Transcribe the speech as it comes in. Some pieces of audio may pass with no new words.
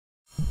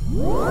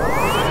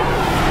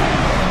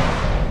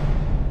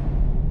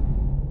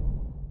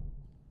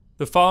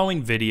The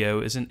following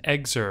video is an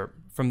excerpt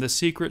from the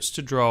Secrets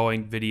to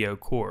Drawing video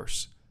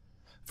course.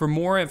 For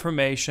more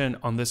information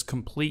on this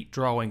complete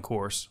drawing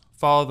course,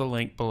 follow the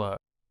link below.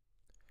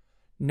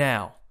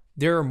 Now,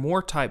 there are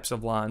more types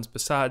of lines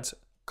besides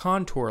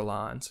contour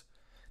lines.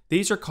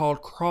 These are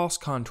called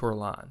cross-contour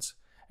lines,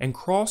 and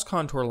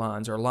cross-contour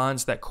lines are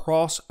lines that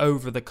cross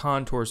over the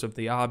contours of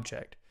the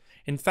object.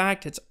 In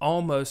fact, it's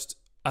almost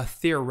a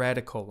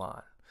theoretical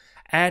line.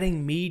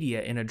 Adding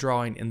media in a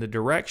drawing in the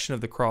direction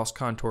of the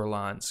cross-contour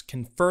lines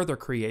can further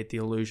create the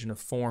illusion of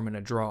form in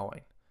a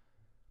drawing.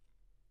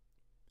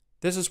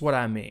 This is what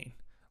I mean.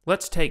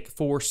 Let's take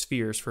 4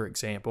 spheres, for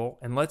example,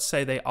 and let's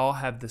say they all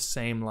have the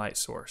same light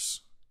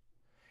source.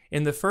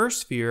 In the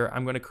first sphere,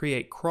 I'm going to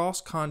create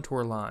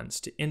cross-contour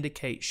lines to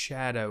indicate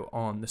shadow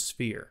on the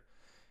sphere.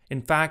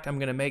 In fact, I'm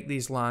going to make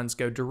these lines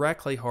go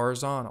directly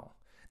horizontal.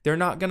 They're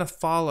not going to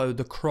follow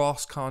the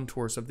cross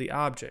contours of the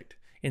object.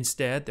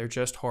 Instead, they're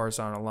just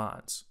horizontal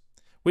lines.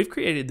 We've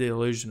created the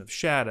illusion of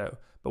shadow,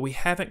 but we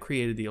haven't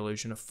created the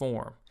illusion of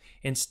form.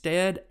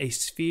 Instead, a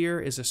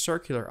sphere is a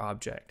circular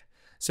object.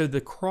 So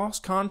the cross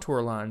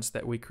contour lines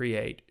that we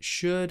create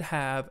should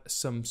have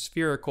some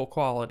spherical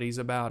qualities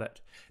about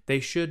it.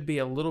 They should be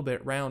a little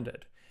bit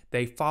rounded.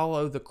 They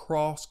follow the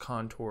cross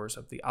contours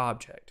of the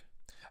object.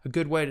 A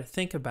good way to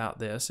think about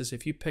this is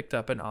if you picked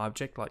up an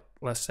object, like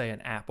let's say an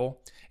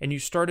apple, and you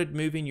started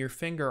moving your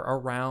finger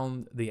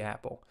around the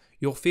apple.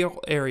 You'll feel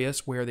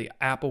areas where the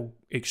apple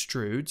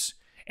extrudes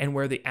and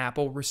where the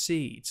apple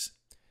recedes.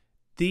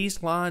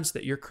 These lines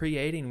that you're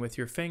creating with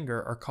your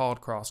finger are called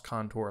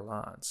cross-contour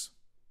lines.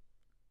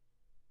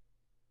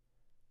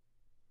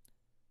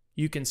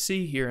 You can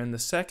see here in the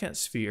second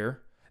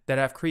sphere that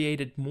I've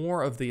created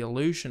more of the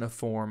illusion of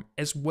form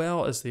as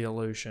well as the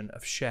illusion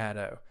of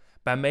shadow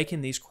by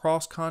making these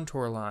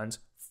cross-contour lines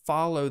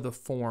follow the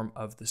form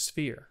of the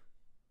sphere.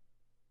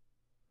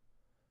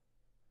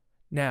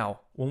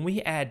 Now, when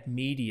we add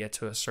media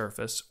to a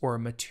surface or a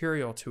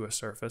material to a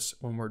surface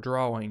when we're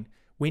drawing,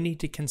 we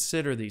need to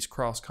consider these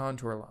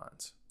cross-contour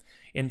lines.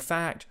 In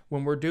fact,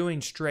 when we're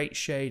doing straight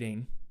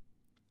shading,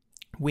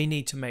 we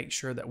need to make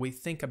sure that we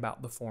think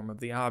about the form of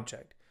the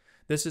object.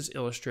 This is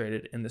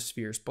illustrated in the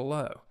spheres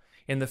below.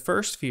 In the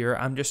first sphere,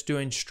 I'm just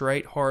doing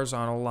straight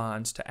horizontal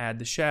lines to add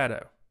the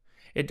shadow.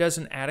 It does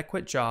an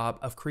adequate job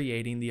of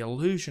creating the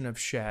illusion of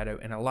shadow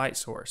in a light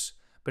source,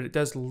 but it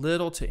does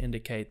little to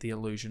indicate the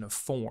illusion of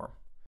form.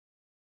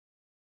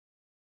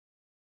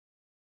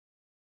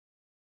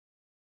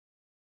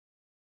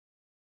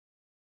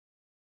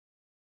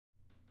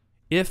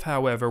 If,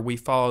 however, we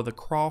follow the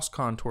cross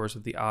contours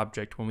of the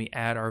object when we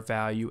add our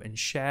value and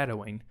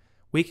shadowing,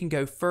 we can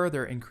go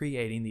further in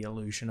creating the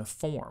illusion of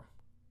form.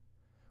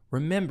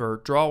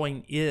 Remember,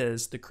 drawing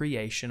is the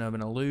creation of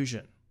an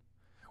illusion.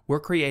 We're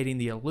creating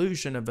the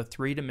illusion of a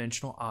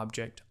 3-dimensional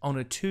object on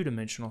a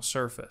 2-dimensional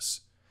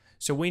surface.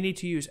 So we need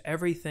to use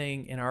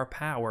everything in our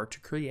power to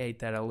create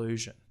that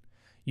illusion.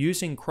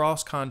 Using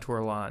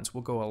cross-contour lines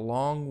will go a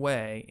long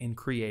way in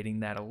creating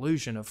that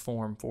illusion of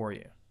form for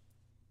you.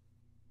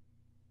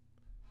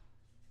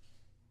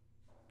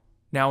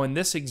 Now in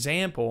this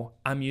example,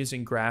 I'm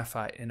using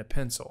graphite and a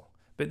pencil,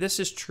 but this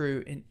is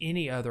true in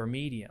any other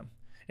medium.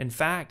 In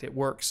fact, it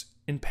works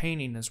in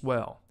painting as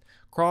well.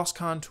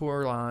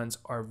 Cross-contour lines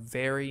are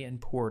very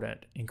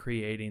important in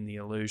creating the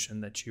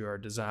illusion that you are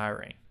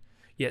desiring.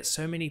 Yet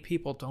so many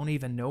people don't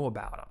even know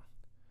about them.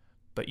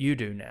 But you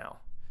do now.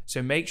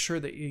 So make sure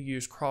that you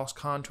use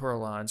cross-contour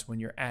lines when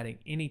you're adding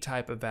any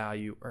type of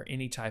value or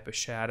any type of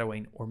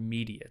shadowing or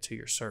media to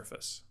your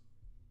surface.